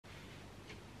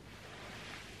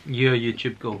your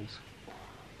YouTube goals?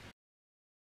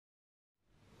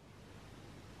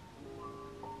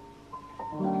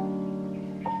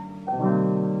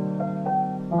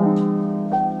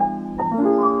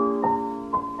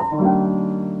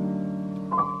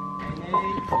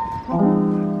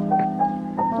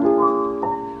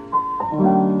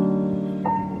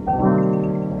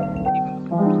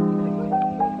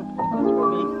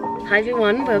 Hi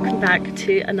everyone, welcome back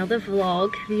to another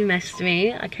vlog. If you missed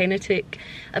me, I kind of took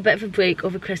a bit of a break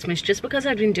over Christmas just because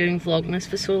I'd been doing Vlogmas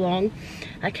for so long.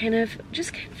 I kind of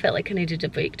felt like I needed a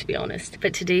break, to be honest.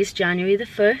 But today's January the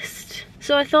 1st,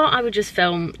 so I thought I would just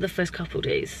film the first couple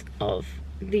days of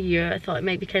the year. I thought it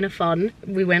might be kind of fun.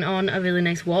 We went on a really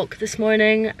nice walk this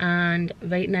morning, and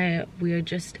right now we're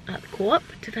just at the co-op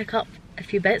to pick up a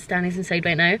few bits. Danny's inside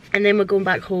right now, and then we're going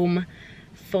back home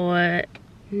for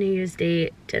New Year's Day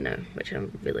dinner, which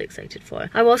I'm really excited for.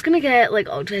 I was gonna get like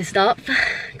all dressed up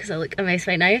because I look a mess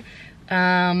right now,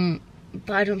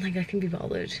 but I don't think I can be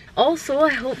bothered. Also, I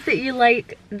hope that you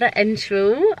like the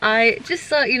intro. I just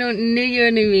thought, you know, new year,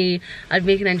 new me, I'd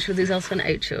make an intro. There's also an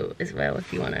outro as well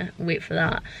if you want to wait for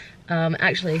that.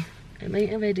 Actually, you might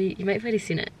have already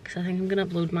seen it because I think I'm gonna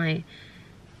upload my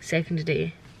second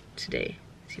day today.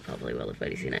 You probably will have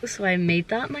already seen it. So I made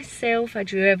that myself. I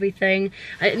drew everything.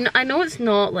 I know it's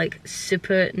not like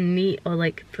super neat or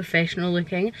like professional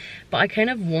looking, but I kind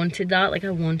of wanted that. Like I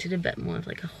wanted a bit more of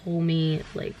like a homey,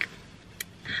 like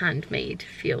handmade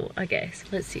feel, I guess.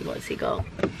 Let's see, what's he got?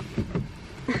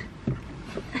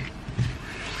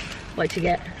 What'd you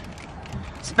get?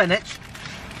 Spinach.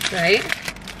 Right.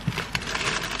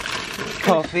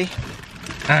 Coffee.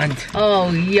 And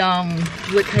oh yum.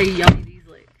 Look how yummy.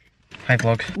 hi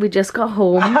vlog. We just got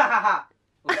home. Oh,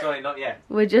 sorry, not yet.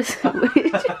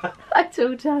 I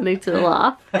told Danny to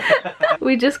laugh.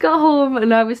 We just got home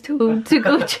and I was told to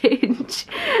go change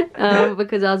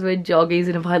because I was wearing joggies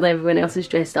and apparently everyone else is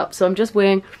dressed up. So I'm just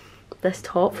wearing this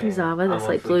top from Zara, this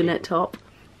like blue knit top,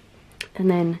 and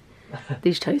then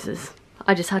these trousers.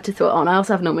 I just had to throw it on. I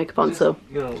also have no makeup on, so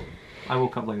I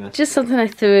woke up like this. just something I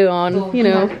threw on, you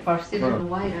know.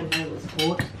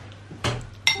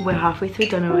 We're halfway through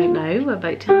dinner right now. We're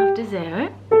about to have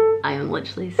dessert. I am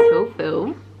literally so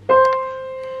full.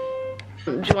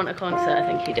 Do you want a concert? I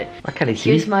think you do. I can't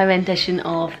see. Here's my rendition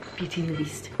of Beauty and the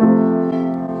Beast.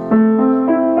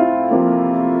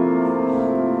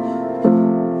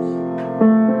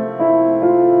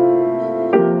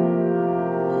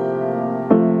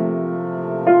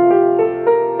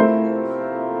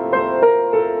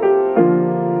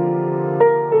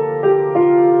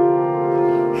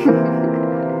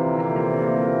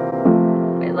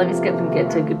 Let me skip and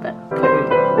get to a good bit.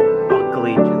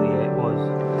 Ugly Juliet was.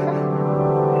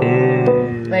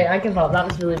 Wait, I give up. That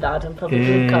was really bad. I'm probably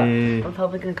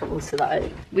gonna cut most of that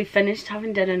out. We finished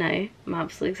having dinner now. I'm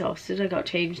absolutely exhausted. I got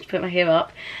changed, put my hair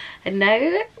up, and now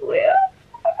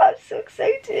I'm so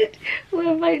excited.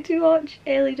 We're about to watch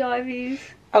Ellie Darby's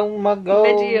Oh my god.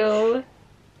 video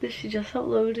that she just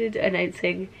uploaded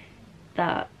announcing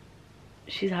that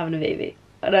she's having a baby,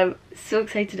 and I'm so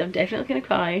excited. I'm definitely gonna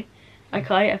cry. I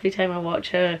cry every time I watch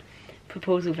her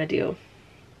proposal video.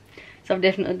 So I'm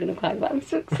definitely gonna cry, but I'm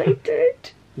so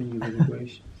excited.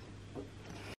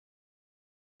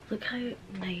 Look how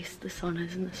nice the sun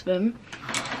is in this room.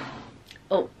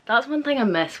 Oh, that's one thing I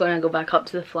miss when I go back up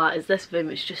to the flat, is this room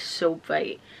is just so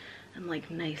bright and like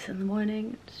nice in the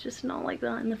morning. It's just not like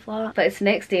that in the flat. But it's the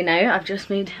next day now. I've just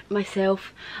made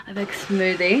myself a big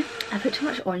smoothie. I put too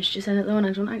much orange juice in it though, and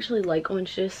I don't actually like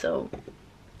orange juice, so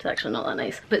it's actually not that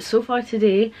nice. But so far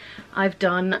today I've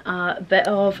done a bit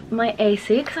of my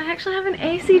essay, because I actually have an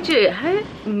essay due. How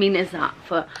mean is that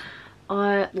for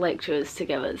our lecturers to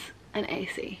give us an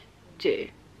essay due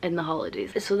in the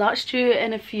holidays? So that's due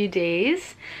in a few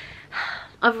days.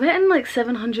 I've written like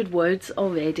 700 words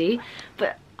already,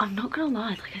 but I'm not gonna lie,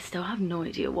 like I still have no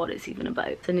idea what it's even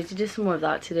about. So I need to do some more of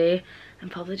that today. I'm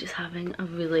probably just having a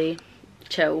really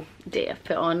chill day. I've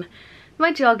put on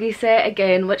my joggy set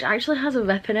again, which actually has a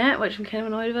rip in it, which I'm kind of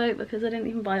annoyed about because I didn't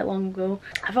even buy it long ago.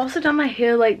 I've also done my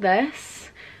hair like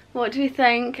this. What do you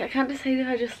think? I can't decide if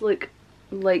I just look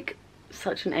like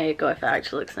such an egg or if it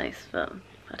actually looks nice, but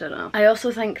I don't know. I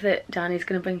also think that Danny's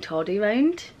gonna bring Toddy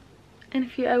round in a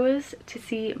few hours to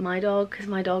see my dog, because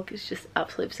my dog is just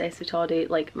absolutely obsessed with Toddy.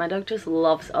 Like, my dog just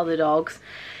loves other dogs.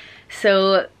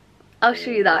 So I'll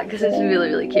show you that because it's really,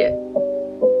 really cute.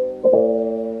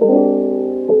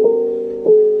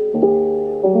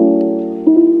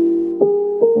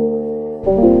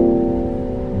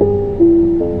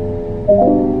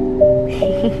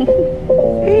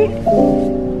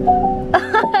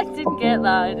 I didn't get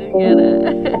that, I didn't get it.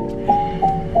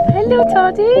 Hello,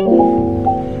 Toddy.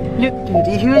 Look,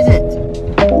 Daddy, who is it?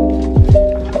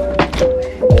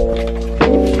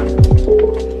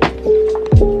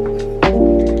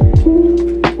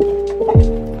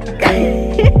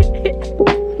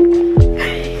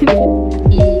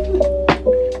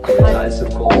 That is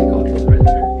some quality content right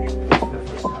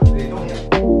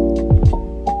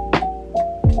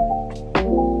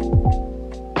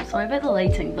there. Sorry about the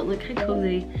lighting, but look how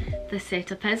cozy this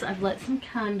setup is. I've lit some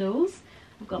candles.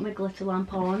 I've got my glitter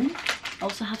lamp on. I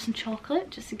also have some chocolate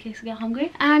just in case I get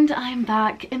hungry. And I'm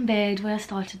back in bed where I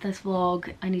started this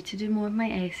vlog. I need to do more of my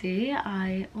essay.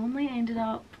 I only ended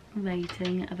up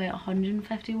writing about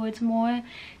 150 words more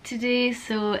today,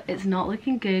 so it's not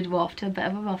looking good. We're off to a bit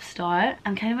of a rough start.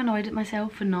 I'm kind of annoyed at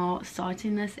myself for not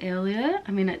starting this earlier.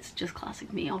 I mean, it's just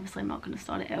classic me. Obviously I'm not going to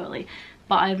start it early,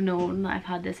 but I've known that I've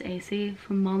had this essay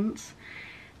for months,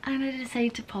 and I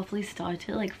decided to properly start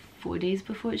it like 4 days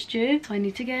before it's due. So I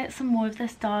need to get some more of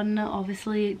this done.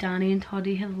 Obviously Danny and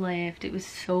Toddy have left. It was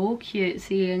so cute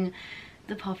seeing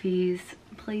the puppies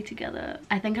play together.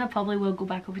 I think I probably will go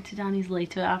back over to Danny's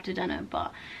later after dinner,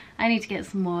 but I need to get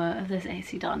some more of this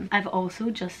essay done. I've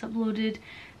also just uploaded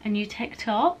a new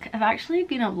TikTok. I've actually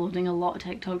been uploading a lot of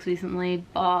TikToks recently,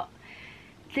 but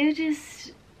they're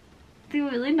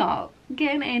really not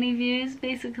getting any views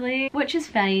basically, which is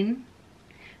fine.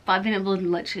 But I've been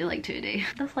uploading literally like 2 a day.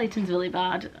 This lighting's really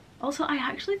bad. Also, I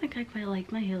actually think I quite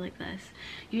like my hair like this.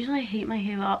 Usually I hate my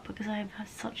hair up because I have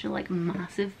such a like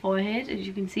massive forehead, as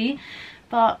you can see.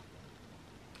 But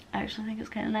I actually think it's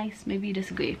kind of nice. Maybe you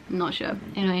disagree. I'm not sure.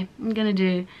 Anyway, I'm gonna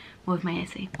do more of my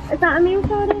essay. Is that a meal,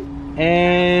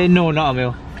 Toddy? No, not a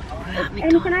meal.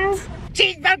 Anything else?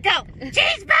 Cheeseburger!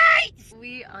 Cheese bites!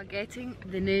 We are getting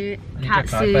the new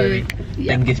Katsu. katsu.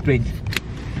 Yeah. Dingus brains.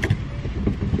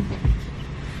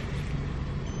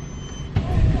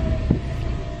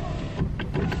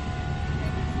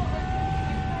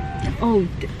 Oh,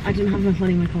 I didn't have enough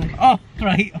money in my card. Oh,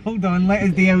 right, hold on, let us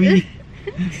do a wee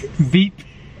beep.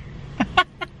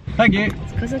 Thank you.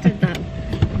 It's because I did that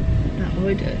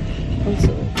order.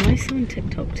 Also, I saw on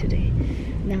TikTok today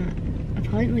that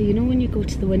apparently, you know when you go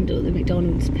to the window, the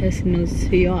McDonald's person knows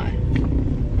who you are.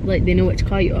 Like, they know which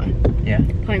car you are. Yeah.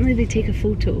 Apparently they take a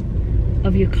photo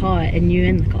of your car and you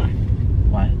in the car.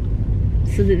 Why?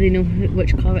 So that they know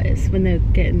which car it is when they're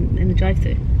getting in the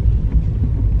drive-thru.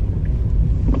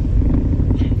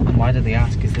 And why did they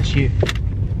ask, is this you?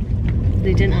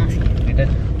 They didn't ask. They did.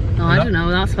 No, I don't know,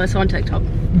 that's what I saw on TikTok.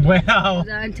 Well,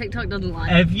 And TikTok doesn't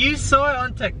lie. if you saw it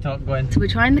on TikTok going... So we're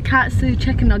trying the katsu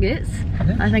chicken nuggets.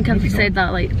 I think I've said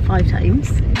that like 5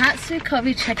 times. Katsu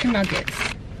curry chicken nuggets.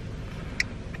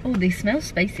 Oh, they smell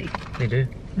spicy. They do.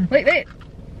 Wait, wait.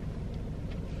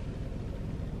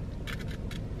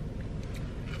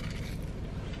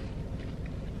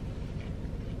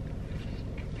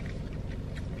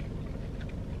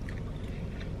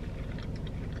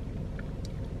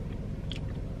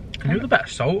 Can you have a bit of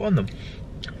salt on them?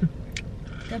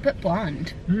 They're a bit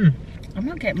bland. Mm. I'm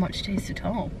not getting much taste at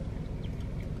all.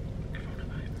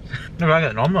 No, I get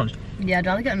the normal ones. Yeah, I'd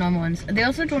rather get normal ones. They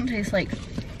also don't taste like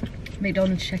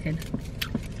McDonald's chicken.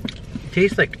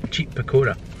 Tastes like cheap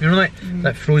pakora. You know, like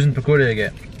that frozen pakora you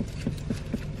get?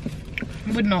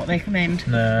 Would not recommend.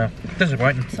 Nah,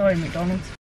 disappointing. Sorry,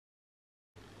 McDonald's.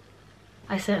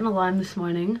 I set an alarm this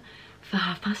morning for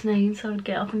 9:30 so I would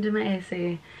get up and do my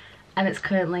essay. And it's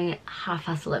currently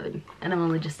 11:30 and I'm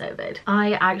only just out of bed.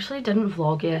 I actually didn't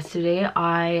vlog yesterday.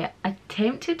 I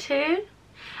attempted to.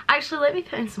 Actually, let me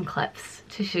put in some clips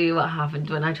to show you what happened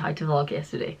when I tried to vlog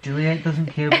yesterday. Juliet doesn't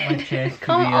care about my chest.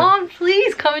 Come on,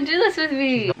 please, come and do this with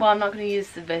me. Well, I'm not going to use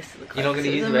the best of the clips. You're not going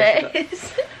to use the the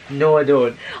best? No, I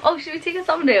don't. Oh, should we take a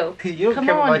thumbnail? You don't Come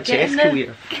care about on, my get chest in there.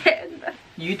 clear. Get in there.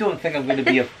 You don't think I'm going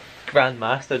to be a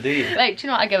grandmaster, do you? Right, do you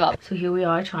know what? I give up. So here we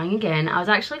are trying again. I was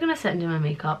actually going to sit and do my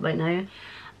makeup right now.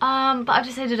 But I've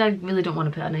decided I really don't want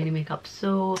to put on any makeup.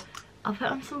 So I'll put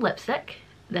on some lipstick.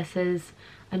 This is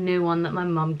a new one that my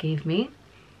mum gave me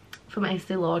from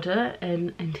Estee Lauder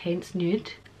in Intense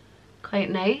Nude. Quite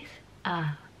nice.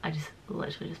 I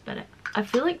literally just bit it. I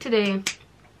feel like today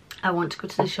I want to go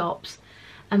to the shops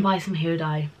and buy some hair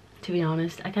dye, to be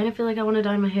honest. I kind of feel like I want to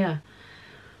dye my hair.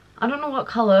 I don't know what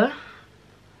colour,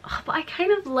 but I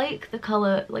kind of like the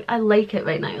colour. Like, I like it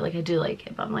right now. Like, I do like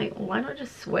it, but I'm like, why not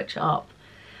just switch up?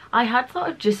 I had thought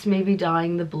of just maybe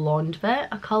dyeing the blonde bit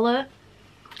a colour.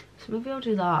 So maybe I'll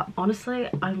do that. Honestly,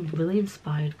 I'm really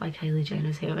inspired by Kylie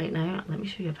Jenner's hair right now. Let me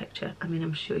show you a picture. I mean,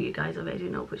 I'm sure you guys already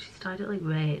know, but she's dyed it like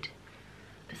red.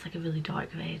 It's like a really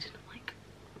dark red. And I'm like,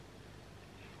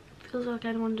 feels like I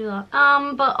kind of want to do that.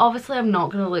 But obviously I'm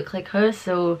not going to look like her,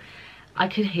 so I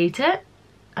could hate it.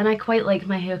 and I quite like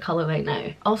my hair colour right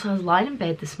now. Also, I was lying in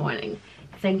bed this morning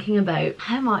thinking about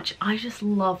how much I just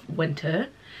love winter,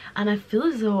 and I feel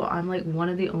as though I'm like one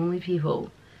of the only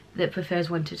people that prefers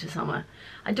winter to summer.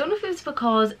 I don't know if it's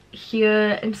because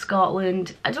here in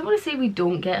Scotland, I don't want to say we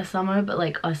don't get a summer, but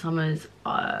like our summers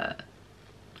are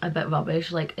a bit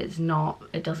rubbish. Like it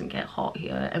doesn't get hot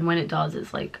here, and when it does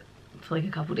it's like for like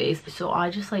a couple days. So I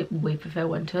just like way prefer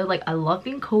winter. Like I love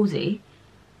being cozy,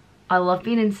 I love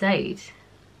being inside.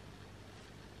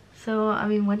 So I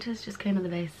mean winter's just kind of the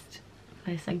best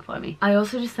thing for me. I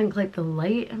also just think like the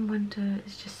light in winter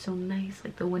is just so nice,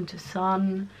 like the winter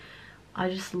sun. I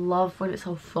just love when it's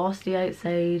all frosty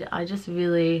outside. I just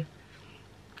really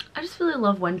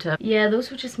love winter. Yeah, those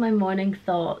were just my morning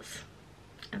thoughts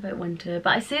about winter.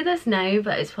 But I say this now,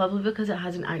 but it's probably because it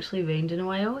hasn't actually rained in a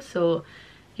while, so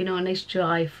you know, a nice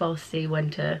dry frosty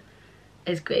winter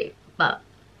is great, but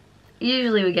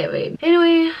usually we get rain.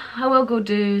 Anyway, I will go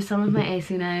do some of my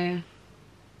essay now.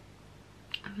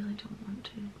 I really don't want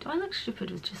to. Do I look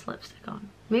stupid with just lipstick on?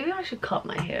 Maybe I should cut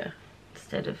my hair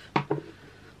instead of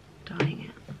dyeing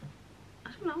it.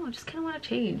 I don't know, I just kind of want to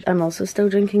change. I'm also still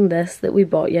drinking this that we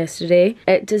bought yesterday.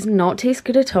 It does not taste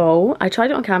good at all. I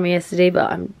tried it on camera yesterday,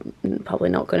 but I'm probably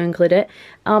not going to include it.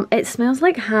 It smells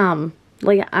like ham.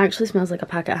 Like it actually smells like a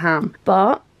packet of ham.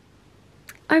 But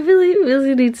I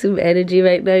really need some energy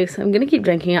right now, so I'm going to keep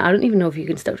drinking it. I don't even know if you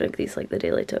can still drink these like the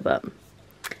day later, but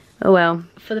oh well.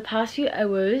 For the past few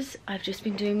hours, I've just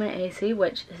been doing my essay,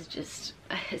 which is just,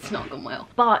 it's not gone well.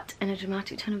 But in a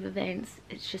dramatic turn of events,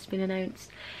 it's just been announced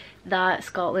that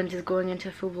Scotland is going into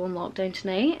a full-blown lockdown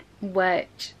tonight,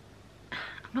 which,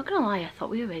 I'm not gonna lie, I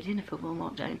thought we were already in a full-blown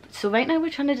lockdown. So right now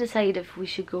we're trying to decide if we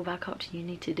should go back up to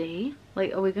uni today.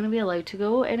 Like, are we gonna be allowed to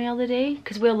go any other day?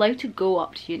 Because we're allowed to go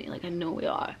up to uni, like I know we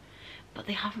are. But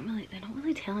they're not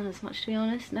really telling us much, to be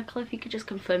honest. Nicola, if you could just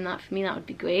confirm that for me, that would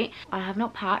be great. I have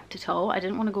not packed at all. I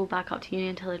didn't want to go back up to uni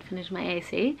until I'd finished my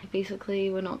essay. Basically,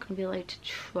 we're not going to be allowed to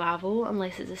travel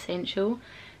unless it's essential.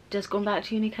 Does going back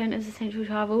to uni count as essential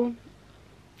travel?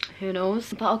 Who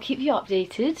knows? But I'll keep you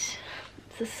updated.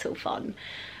 This is so fun.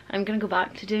 I'm going to go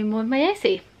back to doing more of my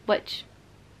essay, which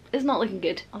is not looking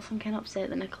good. Also, I'm kind of upset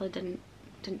that Nicola didn't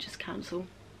just cancel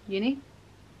uni.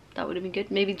 That would have been good.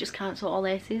 Maybe just cancel all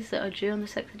essays that are due on the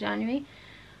 6th of January.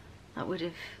 That would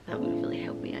have really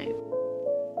helped me out.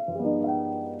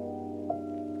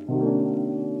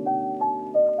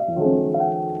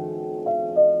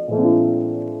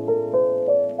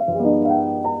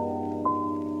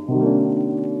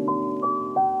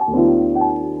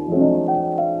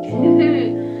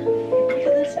 Look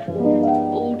at this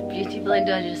old beauty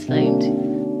blender I just found.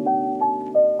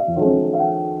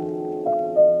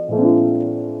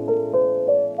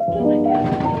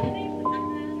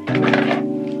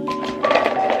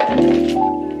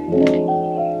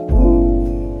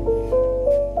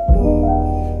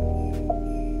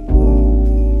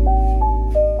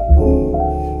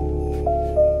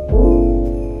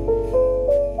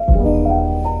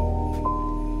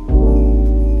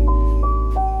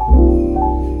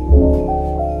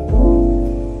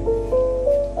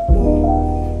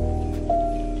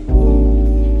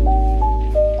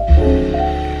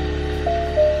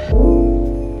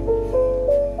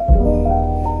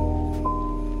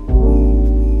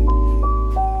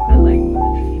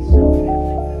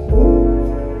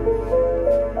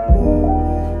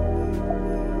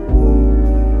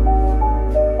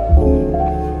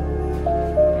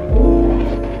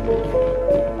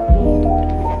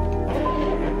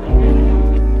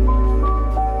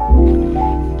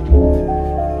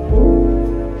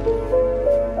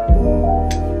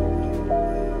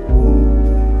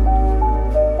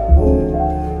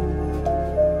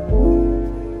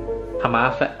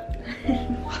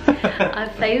 I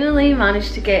finally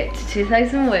managed to get to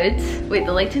 2,000 words. Wait,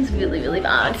 the lighting's really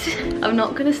bad. I'm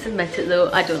not going to submit it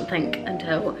though, I don't think,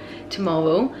 until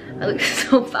tomorrow. I look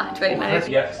so bad right now.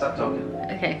 Yeah, stop talking.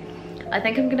 Okay, I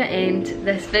think I'm going to end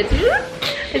this video. I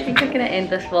think I'm going to end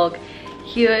this vlog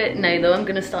here now though. I'm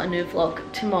going to start a new vlog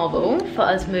tomorrow for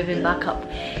us moving back up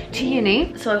to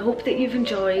uni. So I hope that you've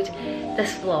enjoyed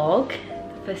this vlog,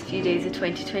 the first few days of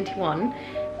 2021.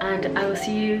 And I will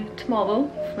see you tomorrow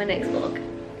for my next vlog.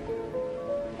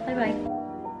 Bye bye.